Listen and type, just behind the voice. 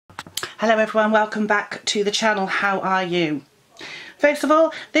Hello everyone, welcome back to the channel. How are you? First of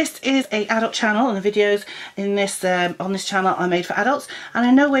all, this is an adult channel and the videos in this on this channel are made for adults and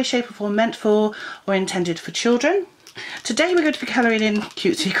in no way, shape or form meant for or intended for children. Today we're going to be colouring in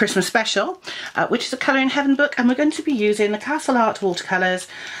Cutsey Christmas Special, which is a Colour in Heaven book, and we're going to be using the Castle Art Watercolours,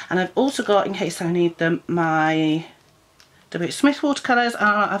 and I've also got, in case I need them, my W. Smith watercolours, and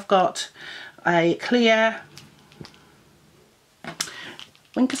I've got a clear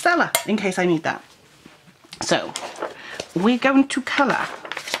Stella in case I need that. So we're going to colour,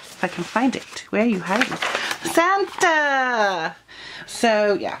 if I can find it. Where are you hiding? Santa!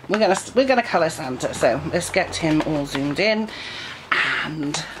 So yeah, we're gonna colour Santa. So let's get him all zoomed in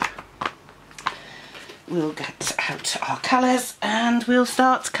and we'll get out our colours and we'll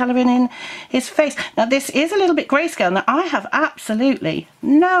start colouring in his face. Now this is a little bit grayscale. Now I have absolutely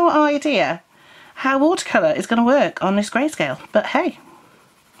no idea how watercolour is going to work on this grayscale, but hey,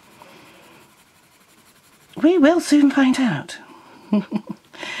 we will soon find out.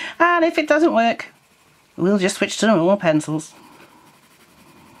 And if it doesn't work, we'll just switch to normal pencils.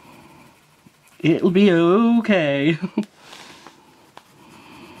 It'll be okay.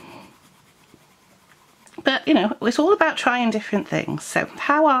 But, you know, it's all about trying different things. So,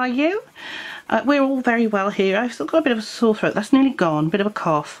 how are you? We're all very well here. I've still got a bit of a sore throat. That's nearly gone. A bit of a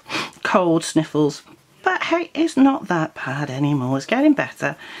cough, cold, sniffles. But, hey, it's not that bad anymore. It's getting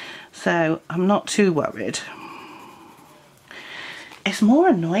better. So, I'm not too worried. It's more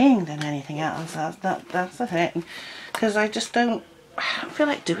annoying than anything else. That's the thing. Because I just don't feel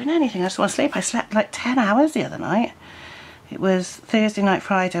like doing anything. I just want to sleep. I slept like 10 hours the other night. It was Thursday night,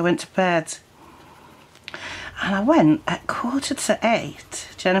 Friday. I went to bed. And I went at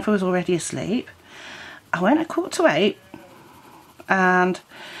 7:45. Jennifer was already asleep. I went at 7:45. And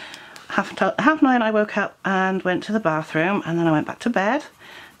half 9 I woke up and went to the bathroom. And then I went back to bed.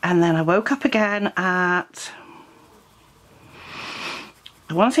 And then I woke up again at,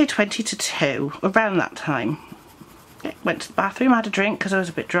 I want to say 20 to 2, around that time. Went to the bathroom, had a drink because I was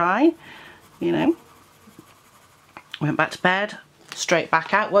a bit dry, you know. Went back to bed, straight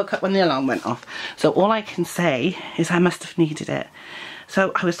back out, woke up when the alarm went off. So all I can say is I must have needed it.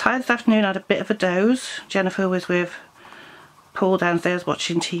 So I was tired this afternoon, I had a bit of a doze. Jennifer was with Paul downstairs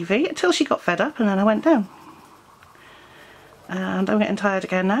watching TV until she got fed up and then I went down. And I'm getting tired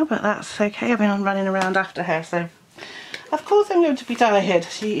again now, but that's okay. I've been running around after her, so of course I'm going to be tired.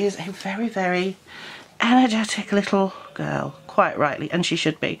 She is a very, very energetic little girl, quite rightly, and she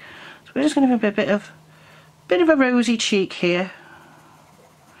should be. So we're just going to have a bit of a rosy cheek here,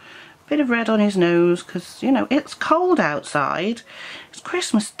 bit of red on his nose, because you know it's cold outside. It's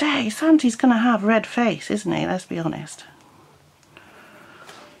Christmas Day. Santa's going to have a red face, isn't he? Let's be honest.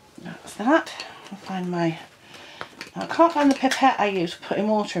 That's that. I'll find my. Now, I can't find the pipette I use for putting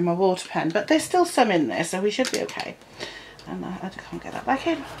water in my water pen, but there's still some in there, so we should be okay. And I can't get that back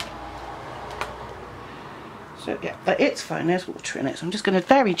in. So yeah, but it's fine, there's water in it. So I'm just going to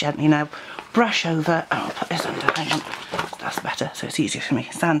very gently now brush over. Oh, I'll put this under, hang on. That's better, so it's easier for me.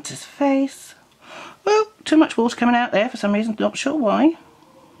 Santa's face. Oh, too much water coming out there for some reason, not sure why.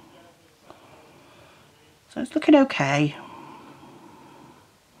 So it's looking okay.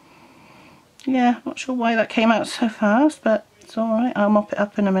 Yeah, not sure why that came out so fast, but it's alright. I'll mop it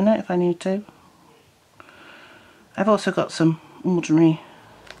up in a minute if I need to. I've also got some ordinary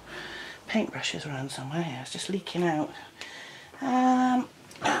paintbrushes around somewhere. Yeah, it's just leaking out.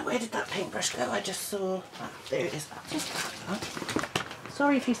 Where did that paintbrush go? I just saw. There it is. Just that.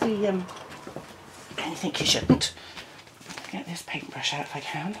 Sorry if you see anything you shouldn't. Get this paintbrush out if I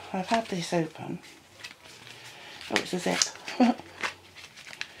can. I've had this open. Oh, it's a zip.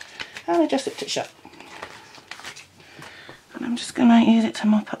 And I just zipped it shut. And I'm just going to use it to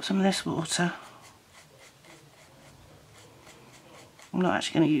mop up some of this water. I'm not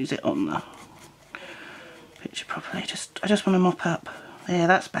actually going to use it on the picture properly. I just want to mop up. There,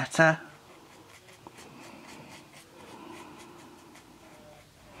 that's better.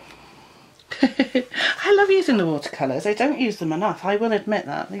 I love using the watercolours. I don't use them enough. I will admit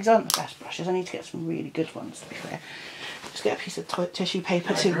that. These aren't the best brushes. I need to get some really good ones, to be fair. Just get a piece of tissue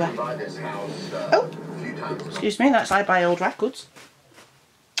paper to oh, excuse me, that's I buy old records.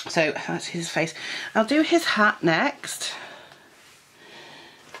 So that's his face. I'll do his hat next.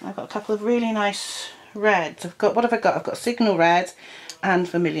 I've got a couple of really nice reds. What have I got? I've got Signal Red and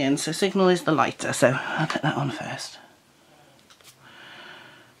Vermilion. So Signal is the lighter, so I'll put that on first.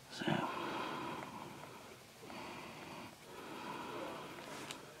 So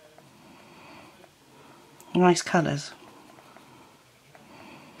nice colours.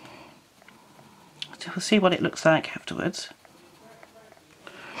 So we'll see what it looks like afterwards.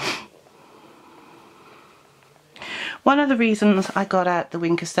 One of the reasons I got out the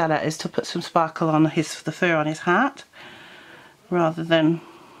Wing Costello is to put some sparkle on the fur on his hat, rather than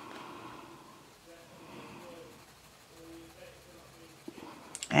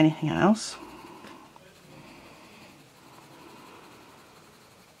anything else.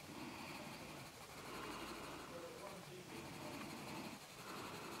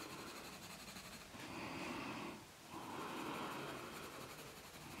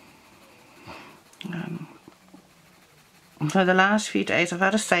 So the last few days I've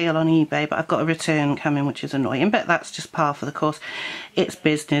had a sale on eBay, but I've got a return coming, which is annoying, but that's just par for the course. It's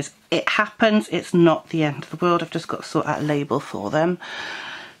business. It happens. It's not the end of the world. I've just got to sort out a label for them.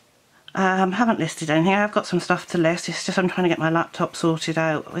 Haven't listed anything. I've got some stuff to list. It's just I'm trying to get my laptop sorted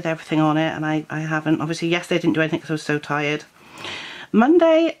out with everything on it, and I haven't. Obviously yesterday I didn't do anything because I was so tired.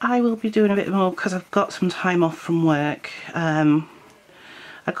 Monday I will be doing a bit more because I've got some time off from work. I've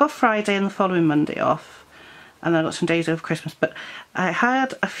got Friday and the following Monday off. And I got some days over Christmas, but I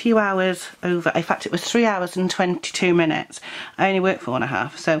had a few hours over. In fact, it was 3 hours and 22 minutes. I only worked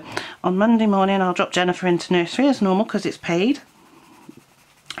 4.5. So on Monday morning, I'll drop Jennifer into nursery as normal because it's paid.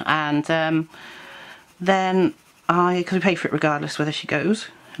 And then because we pay for it regardless whether she goes,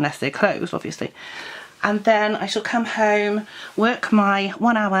 unless they're closed, obviously. And then I shall come home, work my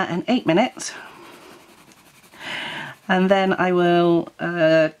 1 hour and 8 minutes, and then I will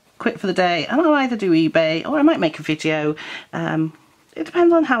quit for the day, and I'll either do eBay or I might make a video. It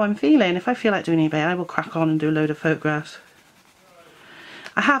depends on how I'm feeling. If I feel like doing eBay, I will crack on and do a load of photographs.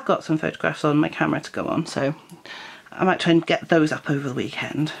 I have got some photographs on my camera to go on, so I might try and get those up over the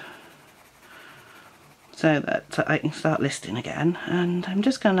weekend so that I can start listing again. And I'm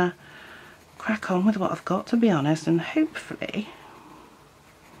just gonna crack on with what I've got, to be honest, and hopefully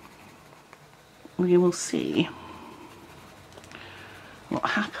we will see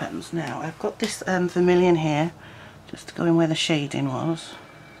what happens. Now I've got this vermilion here, just to go in where the shading was.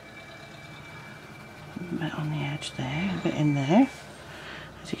 A bit on the edge there, a bit in there.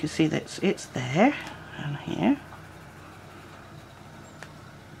 As you can see, that it's there and here.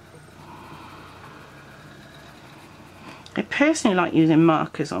 I personally like using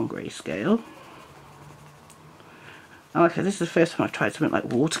markers on grayscale. Like I said, this is the first time I've tried something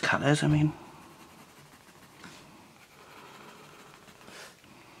like watercolours. I mean,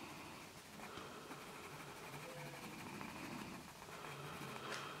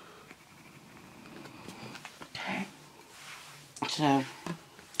 okay, so I'm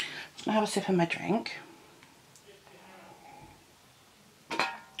just gonna have a sip of my drink.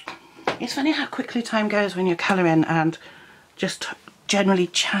 It's funny how quickly time goes when you're colouring and just generally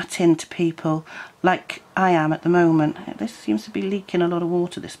chatting to people like I am at the moment. This seems to be leaking a lot of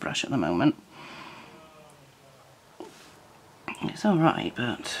water, this brush, at the moment. It's alright,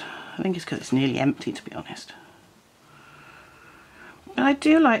 but I think it's because it's nearly empty, to be honest. But I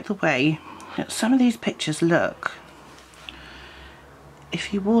do like the way that some of these pictures look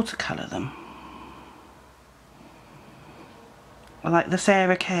if you watercolour them. Like the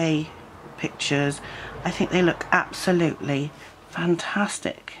Sarah Kay pictures, I think they look absolutely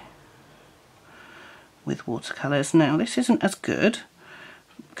fantastic with watercolours. Now this isn't as good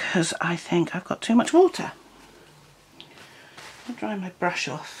because I think I've got too much water. I'll dry my brush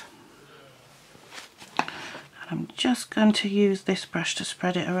off, and I'm just going to use this brush to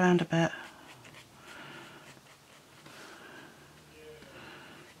spread it around a bit.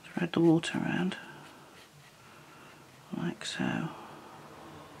 Spread the water around like so.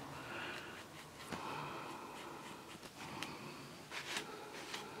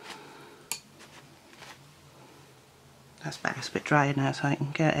 That's better. It's a bit drier now, so I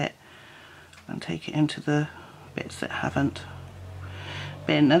can get it and take it into the bits that haven't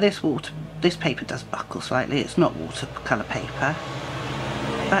been. Now this paper does buckle slightly. It's not watercolour paper,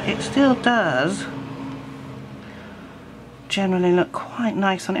 but it still does generally look quite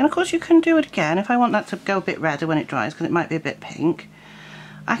nice on it. And of course you can do it again if I want that to go a bit redder when it dries, because it might be a bit pink.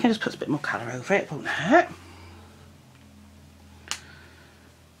 I can just put a bit more colour over it, it won't hurt.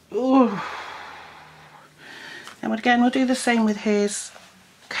 Ooh. And again, we'll do the same with his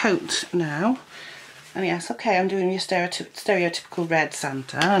coat now. And yes, okay, I'm doing your stereotypical red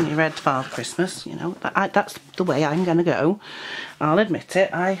Santa and your red Father Christmas, you know. That's the way I'm going to go. I'll admit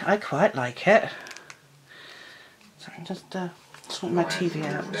it, I quite like it. Sorry, I'm just sorting my TV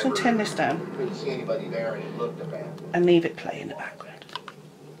out. I'm just going to turn this down and leave it play in the background.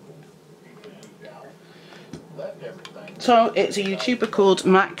 So it's a YouTuber called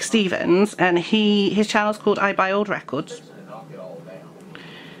Mac Stevens, and his channel's called I Buy Old Records.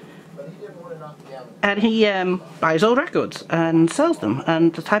 And he buys old records and sells them,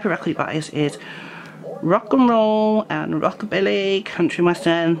 and the type of record he buys is rock and roll and rockabilly, country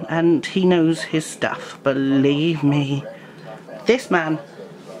western, and he knows his stuff. Believe me, this man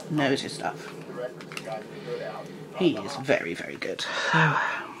knows his stuff. He is very, very good. So I'll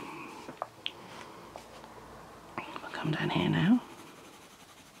come down here now.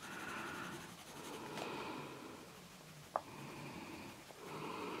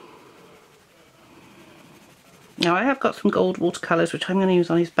 Now I have got some gold watercolours which I'm going to use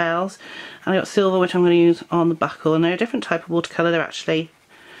on his bells, and I've got silver which I'm going to use on the buckle, and they're a different type of watercolour. They're actually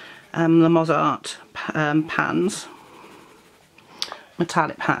the Mozart pans,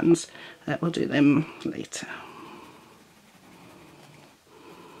 metallic pans. We'll do them later.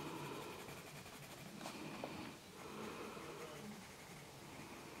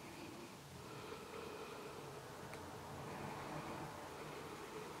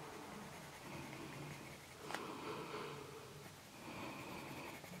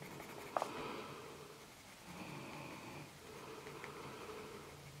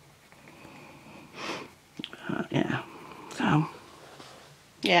 Yeah, so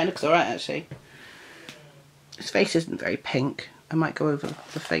yeah, it looks alright actually. His face isn't very pink. I might go over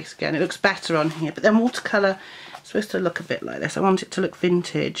the face again. It looks better on here, but then watercolour is supposed to look a bit like this. I want it to look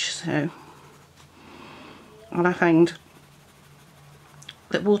vintage, so, and I find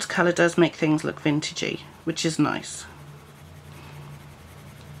that watercolour does make things look vintagey, which is nice.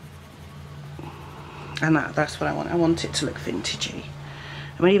 And that's what I want. I want it to look vintagey.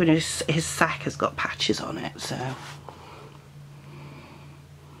 I mean, even his sack has got patches on it, so.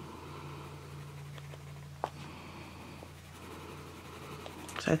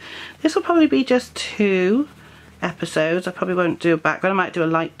 So this will probably be just 2 episodes. I probably won't do a background. I might do a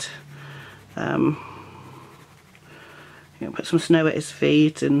light, put some snow at his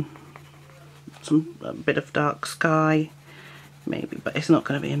feet and a bit of dark sky, maybe, but it's not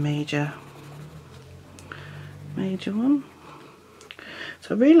going to be a major one.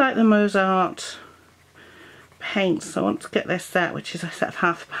 So I really like the Mozart paints. I want to get this set, which is a set of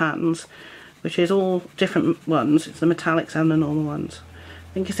half pans, which is all different ones. It's the metallics and the normal ones.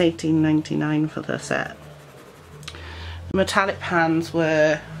 I think it's $18.99 for the set. The metallic pans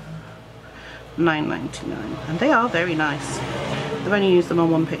were $9.99, and they are very nice. I've only used them on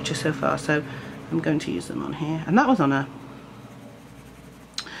one picture so far, so I'm going to use them on here. And that was on a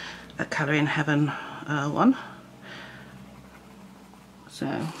Colour in Heaven one. So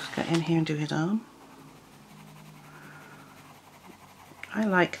let's get in here and do his arm. I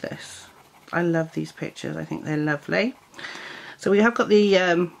like this. I love these pictures. I think they're lovely. So we have got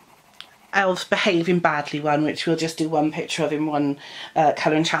the elves behaving badly one, which we'll just do one picture of in one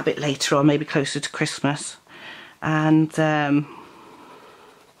colouring chat a bit later on, maybe closer to Christmas. And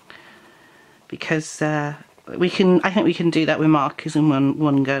because I think we can do that with markers in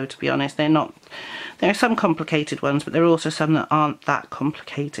one go, to be honest. There are some complicated ones, but there are also some that aren't that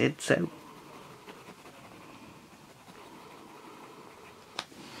complicated, so.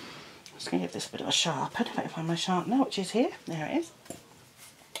 I'm just going to give this a bit of a sharpen, if I can find my sharpener, which is here. There it is.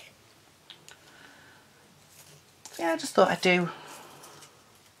 So yeah, I just thought I'd do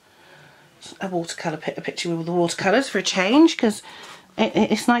a watercolour, a picture with the watercolours for a change, because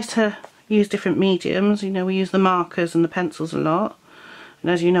it's nice to use different mediums. You know, we use the markers and the pencils a lot, and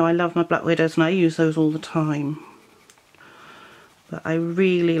as you know, I love my Black Widows and I use those all the time, but I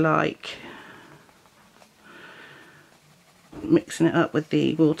really like mixing it up with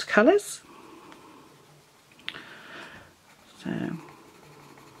the watercolours.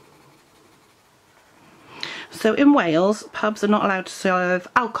 So in Wales, pubs are not allowed to serve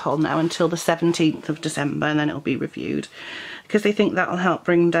alcohol now until the 17th of December, and then it'll be reviewed, because they think that'll help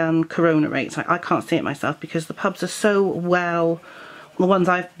bring down corona rates. I can't see it myself, because the pubs are so well, the ones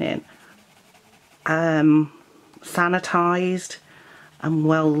I've been in, sanitised and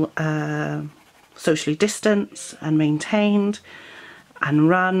well socially distanced and maintained and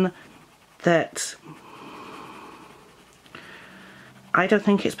run, that I don't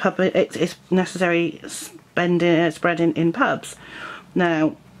think it's necessary spreading in pubs.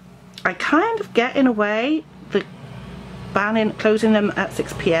 Now, I kind of get, in a way, the closing them at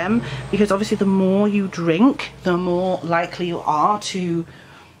 6 PM, because obviously the more you drink, the more likely you are to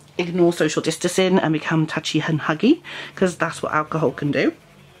ignore social distancing and become touchy and huggy, because that's what alcohol can do.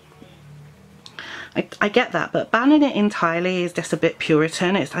 I get that, but banning it entirely is just a bit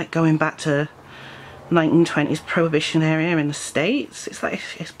Puritan. It's like going back to 1920s prohibition area in the States. It's like,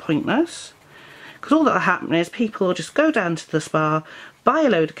 it's pointless, because all that'll happen is people will just go down to the spa, buy a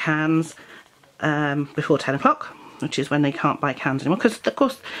load of cans before 10 o'clock, which is when they can't buy cans anymore, because of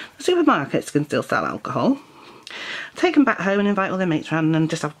course the supermarkets can still sell alcohol, take them back home and invite all their mates around and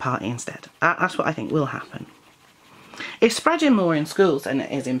just have a party instead. That's what I think will happen. It's spreading more in schools than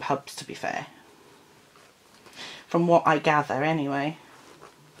it is in pubs, to be fair. From what I gather, anyway.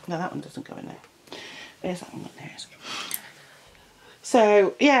 No, that one doesn't go in there. Where's that one? There it is.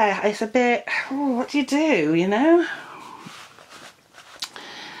 So, yeah, it's a bit... Oh, what do you do, you know?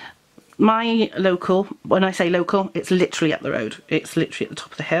 My local, when I say local, it's literally up the road. It's literally at the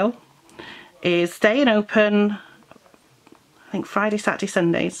top of the hill. Is staying open, I think Friday, Saturday,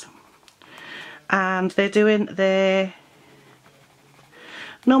 Sundays. And they're doing their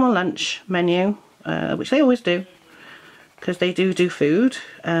normal lunch menu, which they always do, because they do food.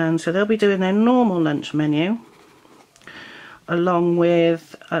 And so they'll be doing their normal lunch menu, along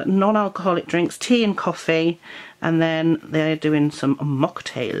with non-alcoholic drinks, tea and coffee, and then they're doing some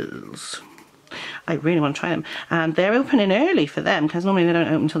mocktails. I really want to try them. And they're opening early for them, because normally they don't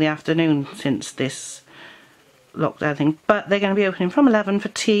open until the afternoon since this lockdown thing. But they're going to be opening from 11 for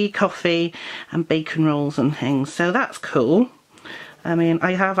tea, coffee, and bacon rolls and things. So that's cool. I mean,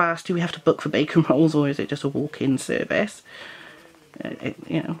 I have asked, do we have to book for bacon rolls, or is it just a walk-in service?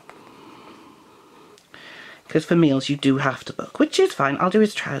 You know. Because for meals you do have to book, which is fine. I'll do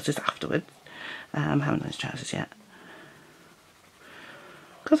his trousers afterwards. I haven't done his trousers yet.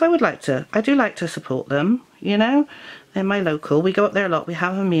 Because I do like to support them, you know. They're my local. We go up there a lot. We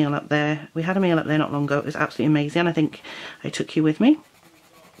have a meal up there. We had a meal up there not long ago. It was absolutely amazing. I think I took you with me.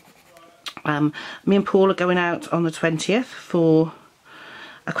 Me and Paul are going out on the 20th for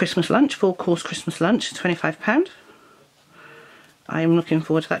a Christmas lunch, full-course Christmas lunch, £25. I'm looking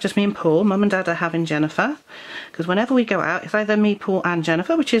forward to that. Just me and Paul. Mum and Dad are having Jennifer. Because whenever we go out, it's either me, Paul and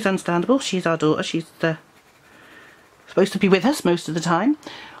Jennifer, which is understandable. She's our daughter. She's supposed to be with us most of the time.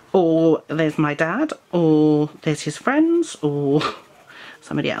 Or there's my dad, or there's his friends, or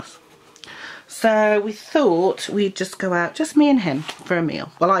somebody else. So we thought we'd just go out, just me and him, for a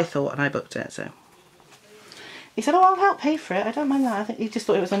meal. Well, I thought, and I booked it, so. He said, oh, I'll help pay for it. I don't mind that. I think he just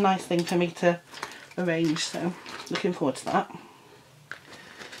thought it was a nice thing for me to arrange, so looking forward to that.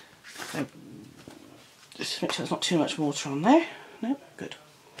 So, just make sure there's not too much water on there. No, good.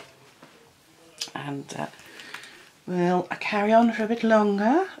 And we'll carry on for a bit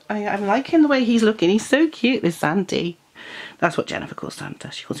longer. I'm liking the way he's looking. He's so cute, this Santy. That's what Jennifer calls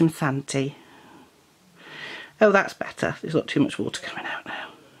Santa. She calls him Santy. Oh, that's better. There's not too much water coming out now.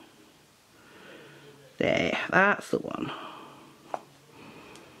 There, that's the one.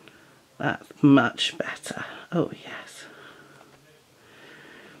 That's much better. Oh, yes.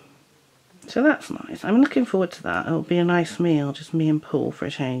 So that's nice. I'm looking forward to that. It'll be a nice meal, just me and Paul for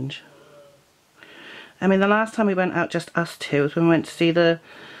a change. I mean, the last time we went out, just us two, was when we went to see the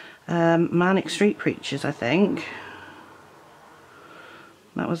Manic Street Preachers, I think.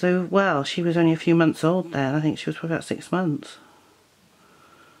 That was, well, she was only a few months old then. I think she was probably about 6 months.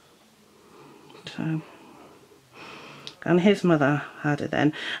 So, and his mother had it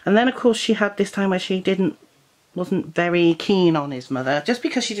then. And then, of course, she had this time where she wasn't very keen on his mother, just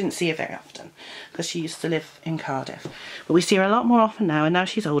because she didn't see her very often, because she used to live in Cardiff. But we see her a lot more often now, and now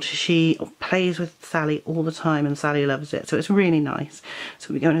she's older, she plays with Sally all the time, and Sally loves it, so it's really nice.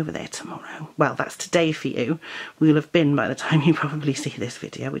 So we're going over there tomorrow. Well, that's today for you. We'll have been by the time you probably see this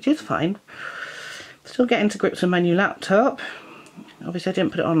video, which is fine. Still getting to grips with my new laptop. Obviously I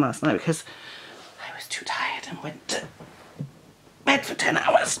didn't put it on last night because I was too tired and went to bed for 10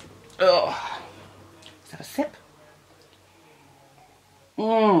 hours. Ugh. Let's have a sip.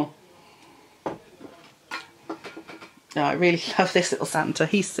 Oh, I really love this little Santa.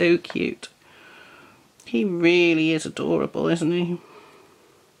 He's so cute. He really is adorable, isn't he?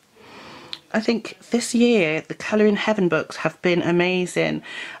 I think this year the Colour in Heaven books have been amazing.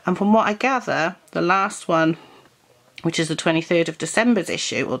 And from what I gather, the last one, which is the 23rd of December's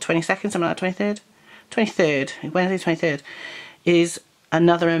issue, or 22nd, something like that, 23rd? 23rd, Wednesday 23rd, is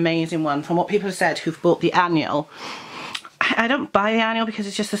another amazing one. From what people have said who've bought the annual, I don't buy the annual because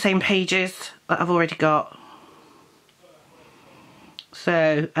it's just the same pages that I've already got.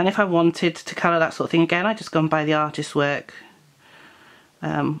 So, and if I wanted to colour that sort of thing again, I'd just go and buy the artist's work.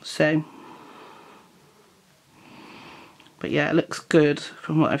 So, but yeah, it looks good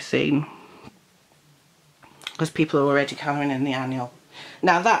from what I've seen, because people are already colouring in the annual.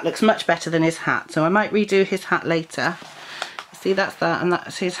 Now that looks much better than his hat, so I might redo his hat later. See, that's that, and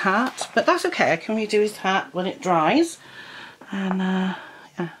that's his hat, but that's okay. I can redo his hat when it dries, and yeah,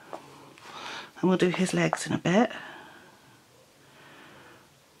 and we'll do his legs in a bit.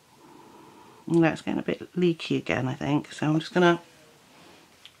 And that's getting a bit leaky again, I think, so I'm just gonna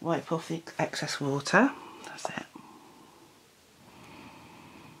wipe off the excess water. That's it.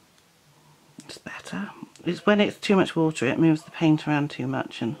 It's better. it's when it's too much water, it moves the paint around too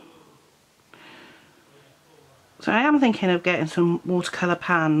much. And so I am thinking of getting some watercolour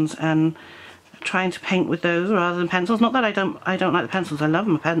pans and trying to paint with those rather than pencils. Not that I don't like the pencils, I love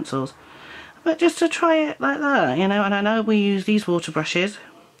my pencils, but just to try it like that, you know. And I know we use these water brushes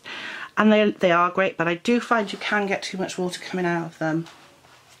and they are great, but I do find you can get too much water coming out of them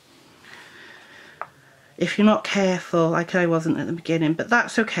if you're not careful, like I wasn't at the beginning. But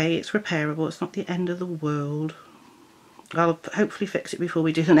that's okay, it's repairable, it's not the end of the world. I'll hopefully fix it before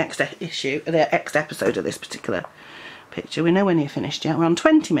we do the next issue, the next episode of this particular picture. We're nowhere near finished yet. We're on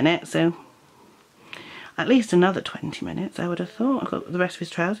 20 minutes, so at least another 20 minutes I would have thought. I've got the rest of his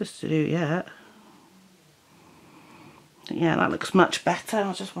trousers to do yet. Yeah, that looks much better.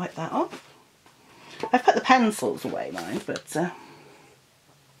 I'll just wipe that off. I've put the pencils away, mind, but I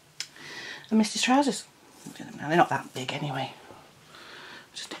missed his trousers. They're not that big anyway.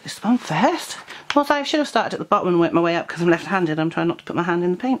 Just do this one first. Also, I should have started at the bottom and worked my way up because I'm left-handed. I'm trying not to put my hand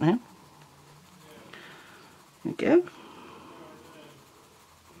in the paint now. There we go.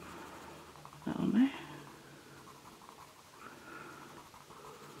 That one there.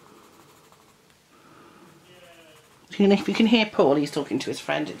 If you can hear Paul, he's talking to his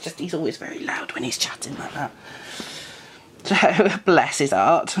friend. It's just, he's always very loud when he's chatting like that. So, bless his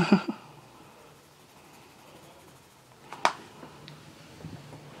heart.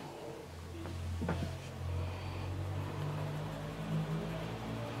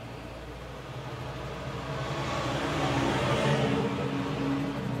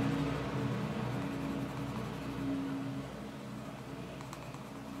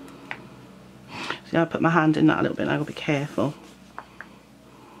 See, I put my hand in that a little bit and I'll be careful.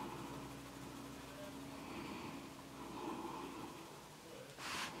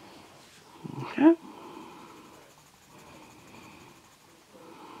 Okay.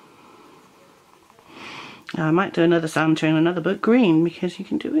 Now, I might do another Santa in another book green, because you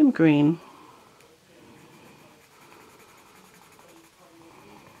can do him green.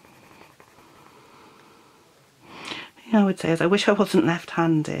 I would say is I wish I wasn't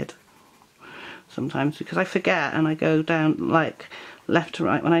left-handed sometimes, because I forget and I go down like left to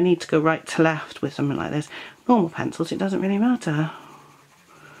right when I need to go right to left with something like this. Normal pencils, it doesn't really matter.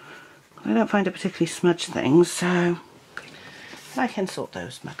 I don't find it particularly smudge things, so I can sort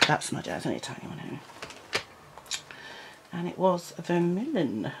those. That smudge out, isn't it? Tiny one here. And it was a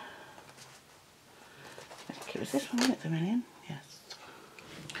vermilion. I think it was this one, wasn't it? Vermilion? Yes.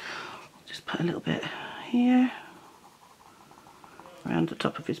 I'll just put a little bit here. Around the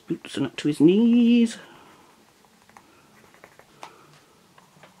top of his boots and up to his knees.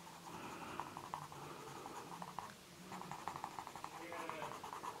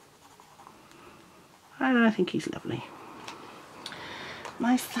 And I think he's lovely.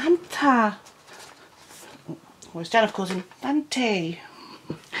 My Santa! Or as Jennifer calls him, Santy.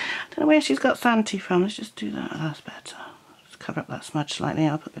 I don't know where she's got Santy from. Let's just do that. That's better. Just cover up that smudge slightly.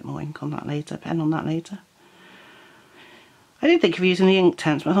 I'll put a bit more ink on that later, pen on that later. I did think of using the ink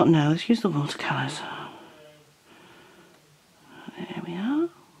tents, but I thought, no, let's use the watercolours. There we are.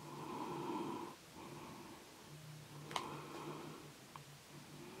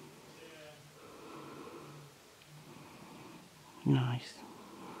 Nice.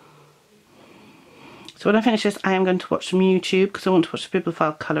 So when I finish this, I am going to watch some YouTube, because I want to watch the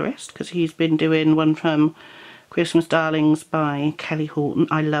Bibliophile Colourist, because he's been doing one from Christmas Darlings by Kelly Horton.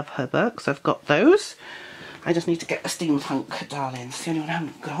 I love her books. I've got those. I just need to get the Steampunk Darlings. It's the only one I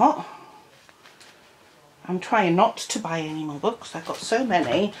haven't got. I'm trying not to buy any more books. I've got so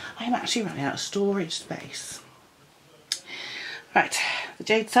many. I'm actually running out of storage space. Right, the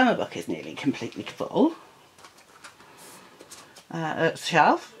Jade Summer book is nearly completely full. The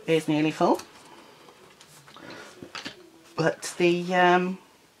shelf is nearly full. But the there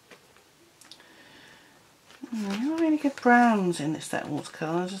are really good browns in this set of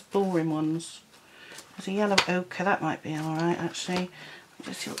watercolours, just boring ones. There's a yellow ochre, that might be alright actually. Let me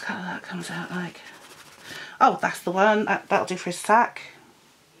just see what colour that comes out like. Oh, that's the one, that'll do for his sack.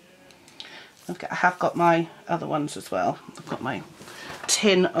 I have got my other ones as well. I've got my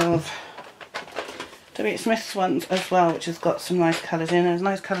tin of W. Smith's ones as well, which has got some nice colours in. There's a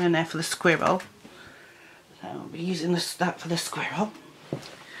nice colour in there for the squirrel. So I'll be using that for the squirrel.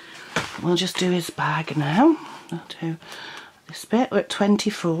 We'll just do his bag now. I'll do this bit. We're at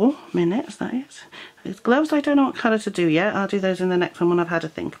 24 minutes, that is. His gloves, I don't know what colour to do yet. I'll do those in the next one when I've had a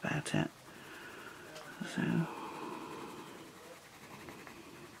think about it. So.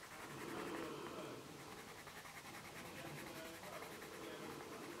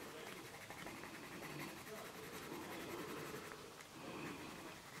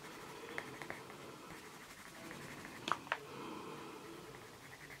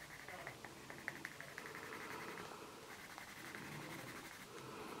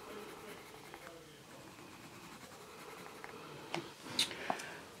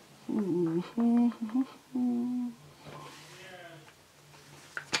 Look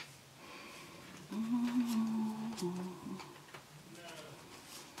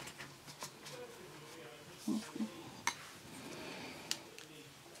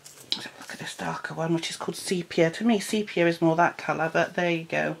at this darker one, which is called Sepia. To me, Sepia is more that colour, but there you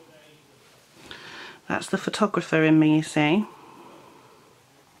go. That's the photographer in me, you see.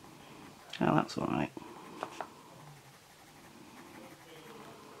 Oh, that's alright.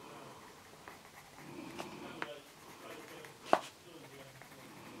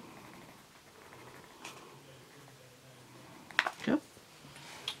 Cool.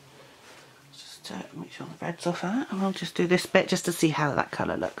 Just make sure the red's off that, and I'll just do this bit just to see how that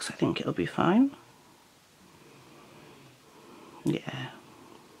colour looks. I think it'll be fine. Yeah.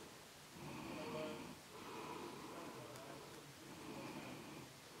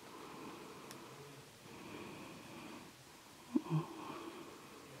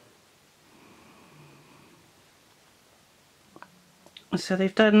 So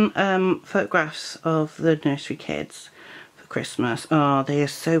they've done photographs of the nursery kids for Christmas. Oh, they are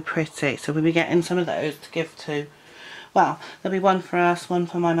so pretty. So we'll be getting some of those to give to, well, there'll be one for us, one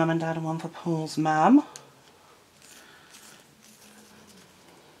for my mum and dad, and one for Paul's mum.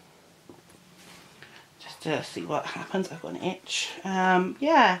 Just to see what happens. I've got an itch.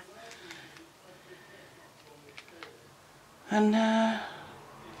 Yeah. And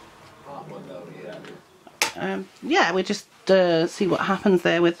yeah, we just see what happens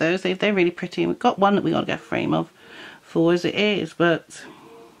there with those. They're really pretty. We've got one that we got to get a frame of for as it is, but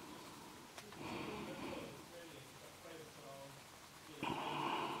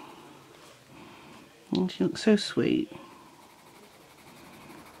she looks so sweet.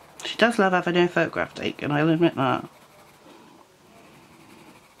 She does love having her photograph taken, I'll admit that.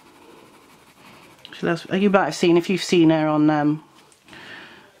 She loves. You might have seen, if you've seen her on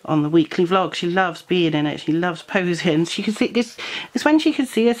the weekly vlog, she loves being in it. She loves posing. She can see it's when she can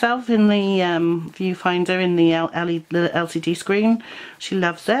see herself in the viewfinder in the LCD screen. She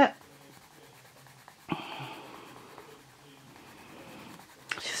loves it.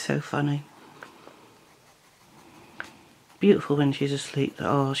 She's so funny. Beautiful when she's asleep.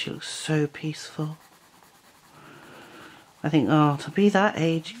 Oh, she looks so peaceful. I think, oh, to be that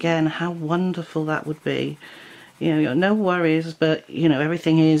age again, how wonderful that would be. You know, you've got no worries, but, you know,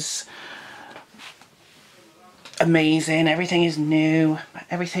 everything is amazing, everything is new,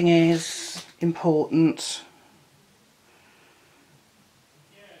 everything is important.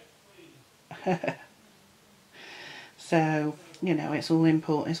 So, you know, it's all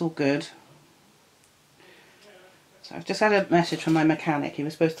important, it's all good. So I've just had a message from my mechanic. He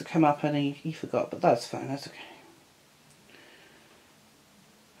was supposed to come up and he forgot, but that's fine, that's okay.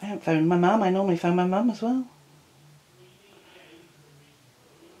 I haven't phoned my mum. I normally phone my mum as well.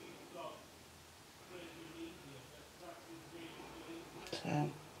 So,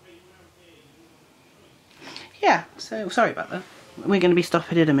 yeah, so sorry about that. We're going to be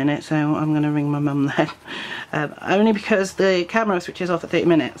stopping in a minute, so I'm going to ring my mum then. Only because the camera switches off at 30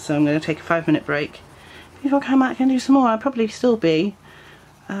 minutes, so I'm going to take a 5-minute break. If I come back and do some more, I'll probably still be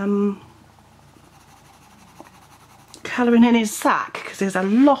colouring in his sack, because there's a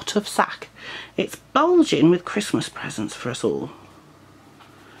lot of sack. It's bulging with Christmas presents for us all.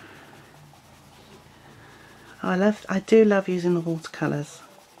 I do love using the watercolours.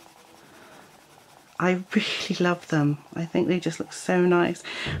 I really love them. I think they just look so nice.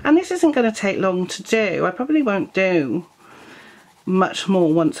 And this isn't going to take long to do. I probably won't do much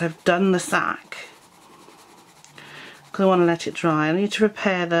more once I've done the sack, because I want to let it dry. I need to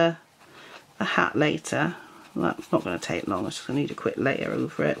repair the hat later. Well, that's not going to take long. I'm just going to need a quick layer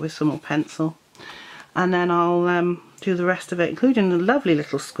over it with some more pencil. And then I'll do the rest of it, including the lovely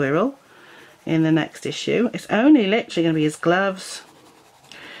little squirrel in the next issue. It's only literally going to be his gloves,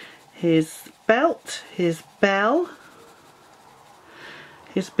 his belt, his bell,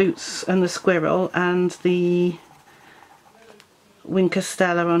 his boots and the squirrel, and the Winker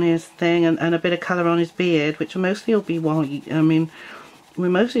Stella on his thing, and a bit of colour on his beard, which mostly will be white. I mean, we're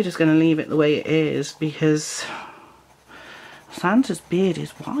mostly just going to leave it the way it is because Santa's beard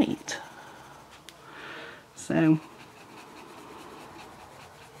is white. So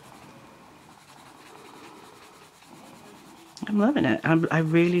I'm loving it. I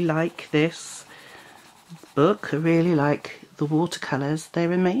really like this book. I really like the watercolours.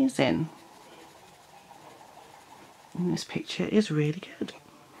 They're amazing. And this picture is really good.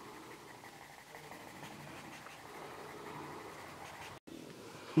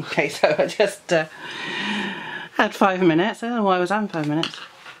 Okay, so I just had 5 minutes. I don't know why I was having 5 minutes.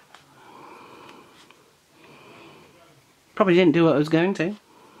 Probably didn't do what I was going to.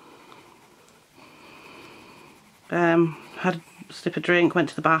 had a sip of drink, went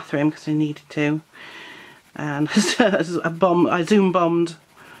to the bathroom because I needed to, and I Zoom bombed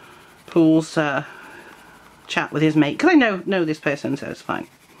Paul's chat with his mate, because I know this person, so it's fine.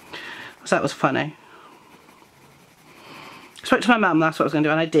 So that was funny. I spoke to my mum, that's what I was going to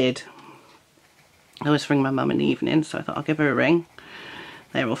do, and I did. I always ring my mum in the evening, so I thought I'll give her a ring.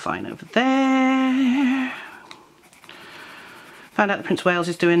 They're all fine over there. Found out that Prince of Wales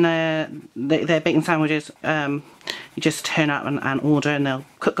is doing their bacon sandwiches. You just turn up and order, and they'll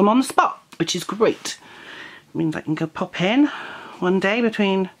cook them on the spot, which is great. It means I can go pop in one day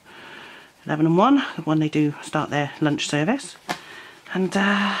between 11 and 1, when they do start their lunch service. And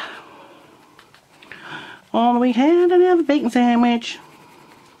on the weekend, and have a bacon sandwich.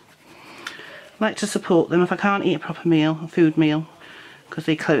 I like to support them if I can't eat a proper meal, a food meal, because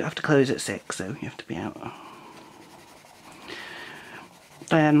they have to close at 6, so you have to be out.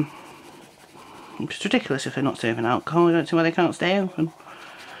 Then it's ridiculous if they're not serving alcohol. I don't see why they can't stay open.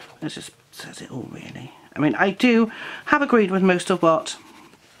 It just says it all, really. I mean, I do have agreed with most of what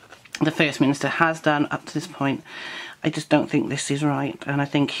the First Minister has done up to this point. I just don't think this is right, and I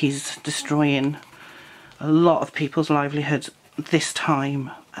think he's destroying a lot of people's livelihoods this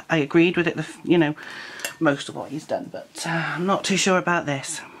time. I agreed with it, you know, most of what he's done, but I'm not too sure about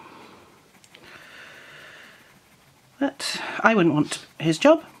this. But I wouldn't want his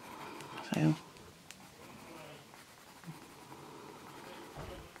job, so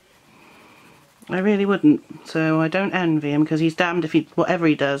I really wouldn't. So I don't envy him, because he's damned if he, whatever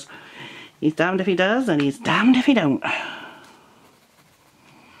he does, he's damned if he does, and he's damned if he don't.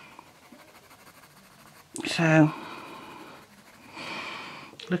 So,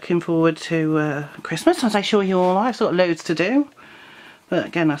 looking forward to Christmas, as I'm sure you all are. I've got loads to do, but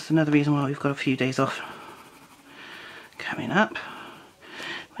again, that's another reason why we've got a few days off coming up.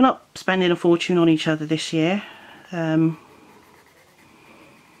 We're not spending a fortune on each other this year. I'm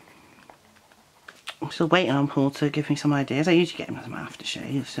still waiting on Paul to give me some ideas. I usually get him some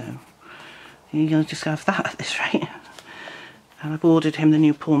aftershave, so you'll just have that at this rate. And I've ordered him the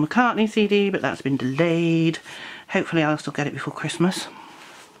new Paul McCartney CD, but that's been delayed. Hopefully I'll still get it before Christmas.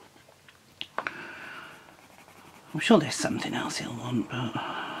 I'm sure there's something else he'll want, but...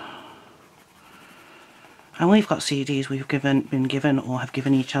 And we've got CDs we've been given or have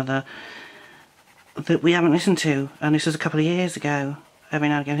given each other that we haven't listened to, and this was a couple of years ago. Every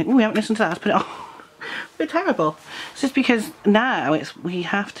now and again I think, oh, we haven't listened to that, let's put it on. We're terrible. It's just because now we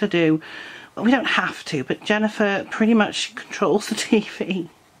have to do, well, we don't have to, but Jennifer pretty much controls the TV.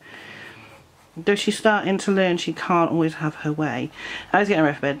 Though she's starting to learn she can't always have her way. I was getting her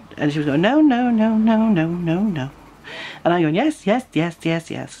out of bed and she was going, no, no, no, no, no, no, no. And I'm going, yes, yes, yes, yes,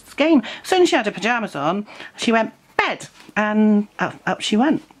 yes. It's game. As soon as she had her pyjamas on, she went, bed. And up she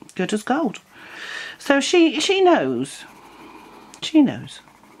went. Good as gold. So she knows. She knows.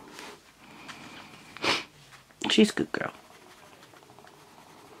 She's a good girl.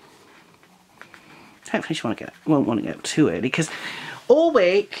 Hopefully she won't want to get up too early, because all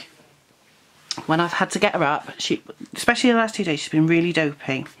week when I've had to get her up, especially the last 2 days, she's been really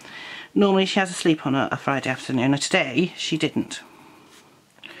dopey. Normally she has a sleep on a Friday afternoon, and today she didn't.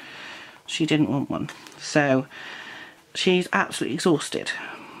 She didn't want one. So she's absolutely exhausted.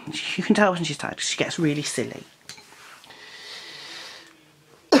 You can tell when she's tired, she gets really silly.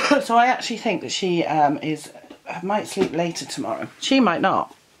 So I actually think that she might sleep later tomorrow. She might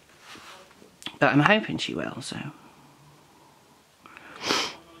not, but I'm hoping she will, so.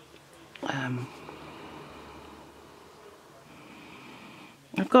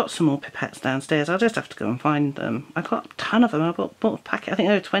 I've got some more pipettes downstairs. I'll just have to go and find them. I got a ton of them. I bought a packet, I think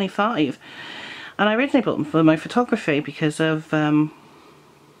they were 25. And I originally bought them for my photography because of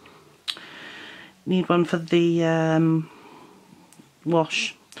need one for the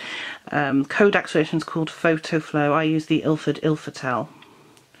wash. Kodak's version is called Photo Flow. I use the Ilford Ilford.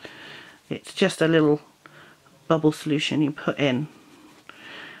 It's just a little bubble solution you put in.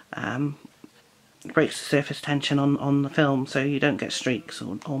 Breaks the surface tension on the film, so you don't get streaks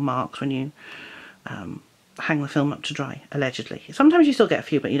or marks when you hang the film up to dry, allegedly. Sometimes you still get a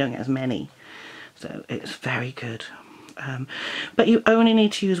few, but you don't get as many. So it's very good. But you only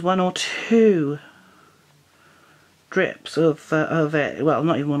need to use 1 or 2 drips of it. Well,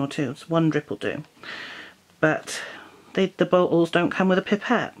 not even 1 or 2, it's 1 drip will do. But the bottles don't come with a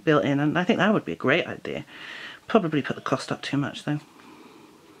pipette built in, and I think that would be a great idea. Probably put the cost up too much though.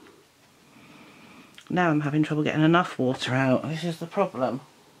 Now I'm having trouble getting enough water out. This is the problem.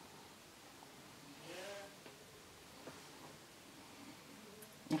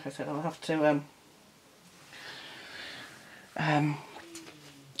 Like I said, I'll have to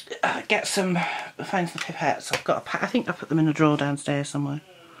get some find some pipettes. I've got I think I put them in a drawer downstairs somewhere.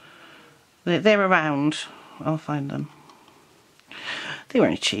 They're around. I'll find them. They were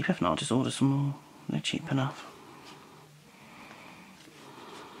only cheap. If not, I'll just order some more. They're cheap enough.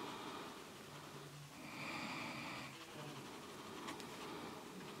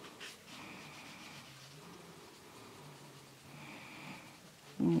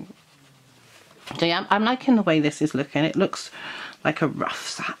 So yeah, I'm liking the way this is looking. It looks like a rough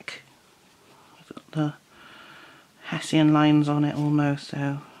sack. It's got the Hessian lines on it almost,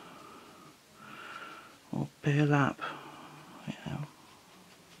 so, or burlap, you know.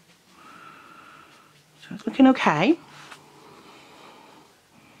 So it's looking okay.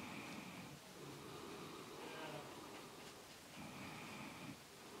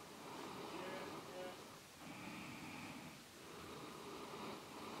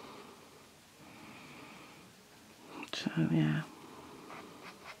 So yeah,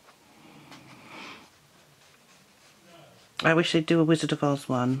 I wish they'd do a Wizard of Oz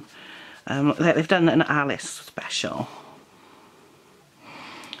one. They've done an Alice special.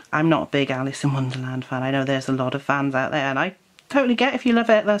 I'm not a big Alice in Wonderland fan. I know there's a lot of fans out there, and I totally get if you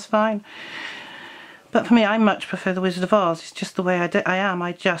love it, that's fine. But for me, I much prefer the Wizard of Oz. It's just the way I am.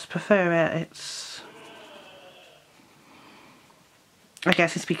 I just prefer it. I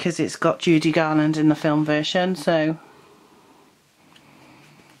guess it's because it's got Judy Garland in the film version, so.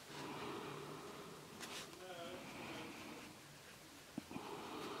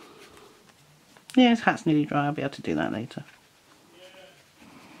 Yeah, his hat's nearly dry. I'll be able to do that later.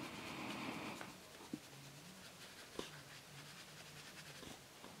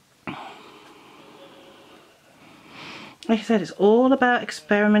 Like I said, it's all about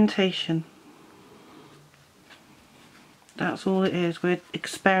experimentation. That's all it is. We're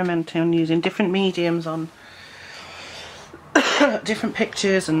experimenting on using different mediums on different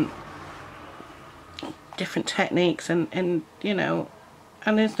pictures and different techniques, and you know,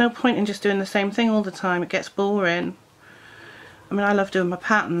 and there's no point in just doing the same thing all the time. It gets boring. I mean, I love doing my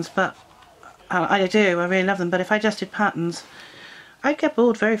patterns, but I really love them, but if I just did patterns, I'd get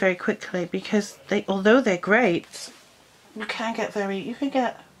bored very, very quickly, because although they're great, you can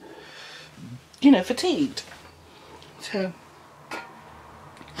get, you know, fatigued. So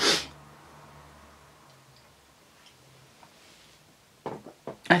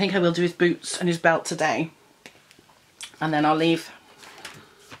I think I will do his boots and his belt today, and then I'll leave,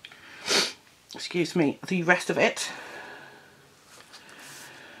 excuse me, the rest of it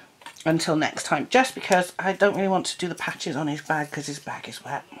until next time, just because I don't really want to do the patches on his bag because his bag is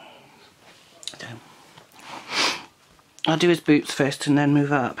wet. So I'll do his boots first and then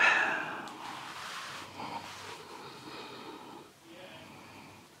move up.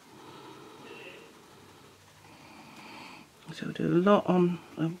 So we'll do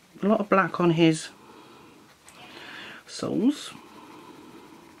a lot of black on his soles.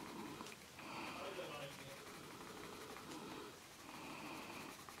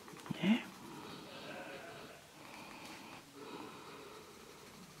 Yeah.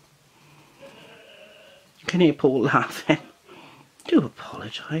 You can hear Paul laughing. Do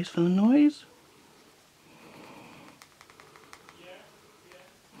apologise for the noise.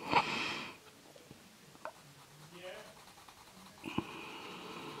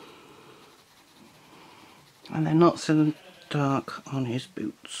 And they're not so dark on his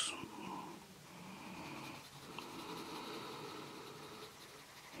boots.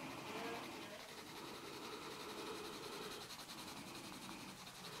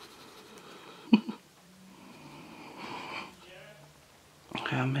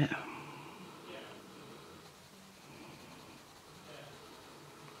 Helmet.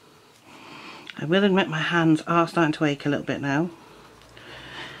 I will admit my hands are starting to ache a little bit now.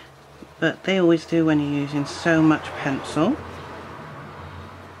 But they always do when you're using so much pencil.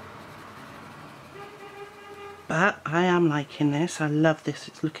 But I am liking this. I love this.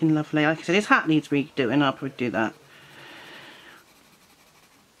 It's looking lovely. Like I said, his hat needs redoing. I'll probably do that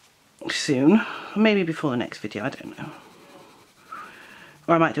soon. Maybe before the next video. I don't know.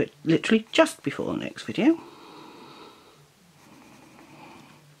 Or I might do it literally just before the next video.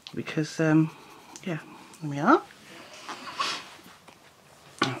 Because, yeah, there we are.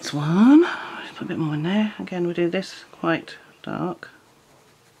 That's one. Just put a bit more in there. Again, we'll do this quite dark.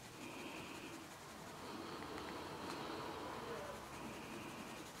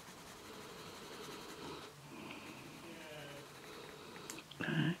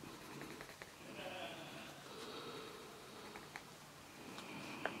 Okay.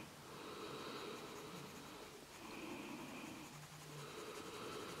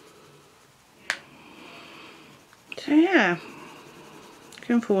 So yeah,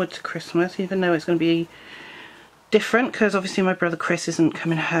 looking forward to Christmas, even though it's going to be different because obviously my brother Chris isn't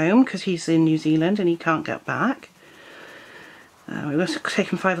coming home because he's in New Zealand and he can't get back. We were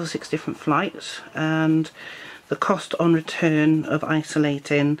taking 5 or 6 different flights, and the cost on return of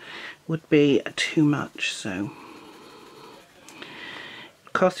isolating would be too much, so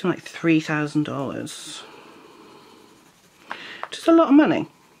it cost him like $3,000, which is a lot of money.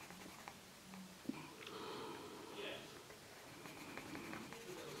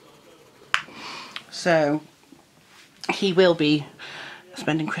 So he will be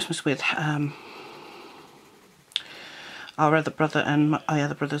spending Christmas with our other brother and my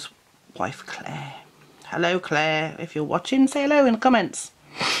other brother's wife, Claire. Hello, Claire. If you're watching, say hello in the comments.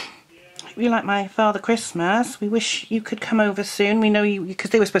 If you like my Father Christmas, we wish you could come over soon. We know you, because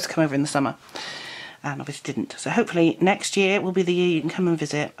they were supposed to come over in the summer and obviously didn't. So hopefully next year will be the year you can come and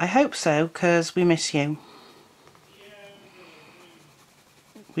visit. I hope so, because we miss you.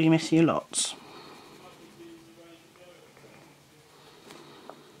 We miss you lots.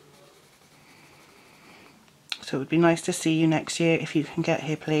 So it would be nice to see you next year if you can get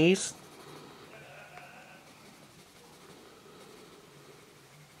here, please.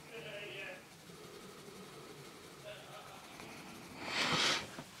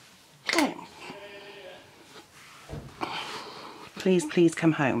 Okay. Please, please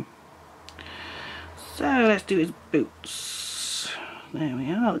come home. So let's do his boots. There we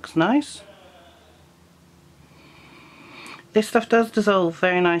are, looks nice. This stuff does dissolve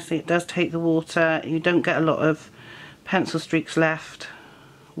very nicely. It does take the water. You don't get a lot of pencil streaks left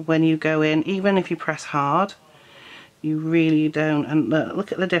when you go in, even if you press hard. You really don't. And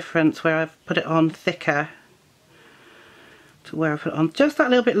look at the difference where I've put it on thicker to where I put it on just that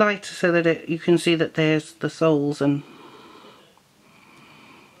little bit lighter, so that you can see that there's the soles. And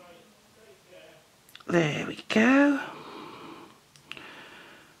there we go.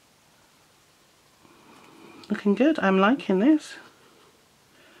 Looking good. I'm liking this.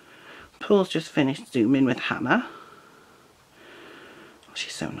 Paul's just finished zooming with Hannah. Oh,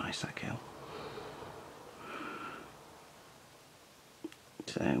 she's so nice, that girl.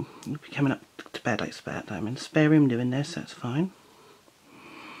 So we'll be coming up to bed, I expect. I'm in the spare room doing this, so that's fine.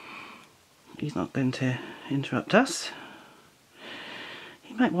 He's not going to interrupt us.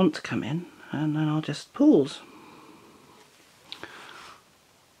 He might want to come in, and then I'll just pause.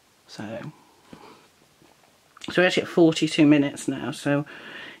 So we're actually at 42 minutes now, so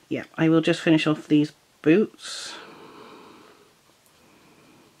yeah, I will just finish off these boots.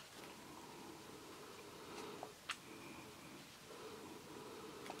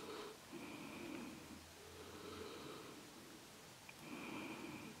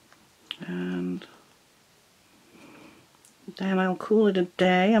 And then I'll call it a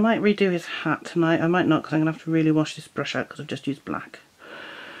day. I might redo his hat tonight. I might not, because I'm going to have to really wash this brush out because I've just used black.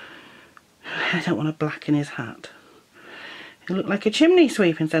 I don't want to blacken his hat. He'll look like a chimney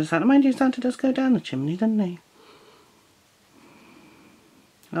sweep instead of Santa. Mind you, Santa does go down the chimney, doesn't he?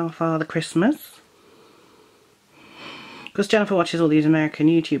 Our Father Christmas. Because Jennifer watches all these American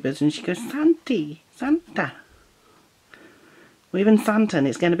YouTubers and she goes, Santy, Santa. Or even Santa, and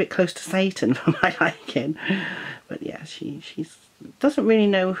it's getting a bit close to Satan for my liking. But yeah, she doesn't really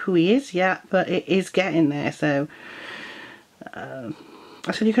know who he is yet, but it is getting there, so...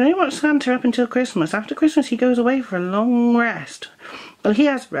 I said, you can only watch Santa up until Christmas. After Christmas he goes away for a long rest. Well, he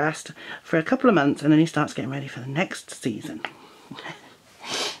has rest for a couple of months and then he starts getting ready for the next season.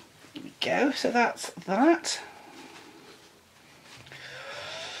 Here we go, so that's that.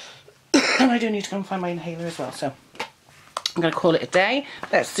 And I do need to go and find my inhaler as well, so I'm going to call it a day.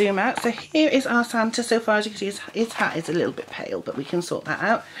 Let's zoom out. So here is our Santa. So far as you can see, his hat is a little bit pale, but we can sort that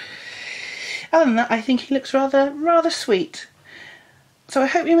out. Other than that, I think he looks rather sweet. So I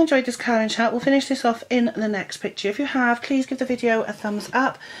hope you enjoyed this colouring chat. We'll finish this off in the next picture. If you have, please give the video a thumbs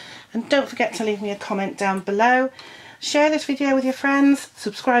up. And don't forget to leave me a comment down below. Share this video with your friends.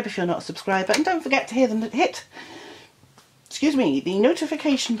 Subscribe if you're not a subscriber. And don't forget to hit the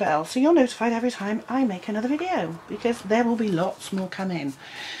notification bell so you're notified every time I make another video. Because there will be lots more coming.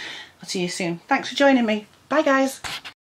 I'll see you soon. Thanks for joining me. Bye guys.